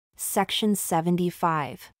Section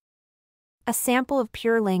 75. A sample of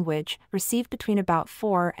pure language, received between about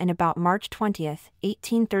 4 and about March 20,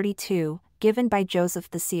 1832, given by Joseph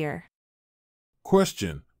the Seer.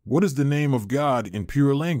 Question: What is the name of God in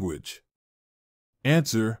pure language?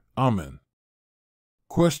 Answer: Amen.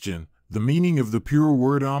 Question: The meaning of the pure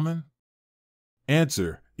word Amen?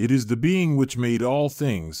 Answer: It is the being which made all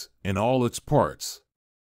things, and all its parts.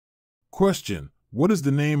 Question: What is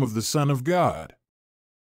the name of the Son of God?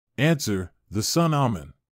 Answer: The Son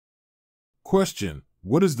Amen. Question: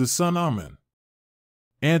 What is the Son Amen?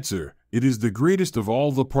 Answer: It is the greatest of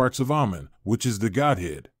all the parts of Amen, which is the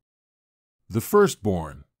Godhead. The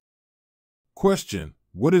firstborn. Question: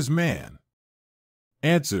 What is man?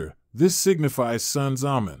 Answer: This signifies sons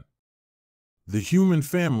Amen. The human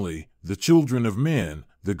family, the children of men,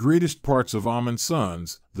 the greatest parts of Amen's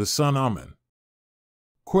sons, the Son Amen.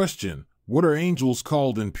 Question: What are angels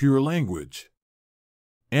called in pure language?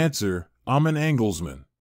 Answer: Amen Angelsmen.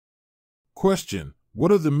 Question: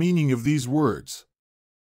 What are the meaning of these words?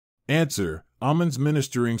 Answer: Amen's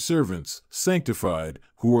ministering servants, sanctified,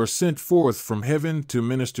 who are sent forth from heaven to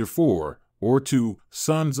minister for, or to,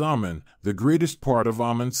 sons Amen, the greatest part of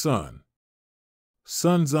Amen's son.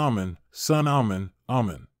 Sons Amen, Son Amen,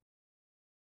 Amen.